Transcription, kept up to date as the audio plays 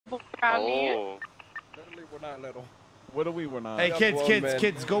Oh. Literally, we're not little. What are we? We're not. Hey,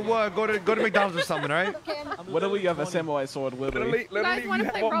 kids, go to McDonald's or something, all right? What do we have? A samurai sword, literally. Literally, you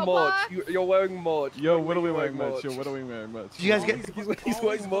have on merch. You're wearing merch. Yo, what are we wearing merch? Yo, what are we wearing merch? Did you guys get? He's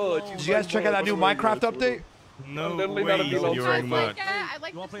wearing merch. Did you guys check out that new Minecraft update? No way you're wearing merch. I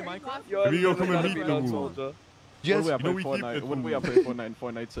like to play Minecraft. Maybe you'll come and meet soldier. You guys, what do we Fortnite? What do we play Fortnite?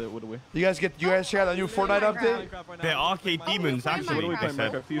 Fortnite, what do we? You guys check out that new Fortnite update? They're arcade demons, actually. What do we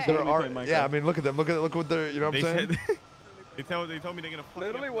play? Yeah, I mean, look at them. Look what they're. You know what I'm saying? They told me they're gonna.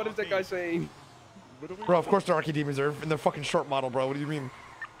 Literally, what is that guy saying? Bro, of course they're arcade demons. They're in their fucking short model, bro. What do you mean?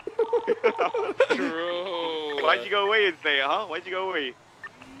 True. Why'd you go away today, huh? Why'd you go away?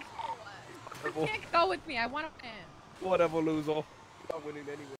 You can't go with me. I want to win. Whatever, loser. I'm winning anyway.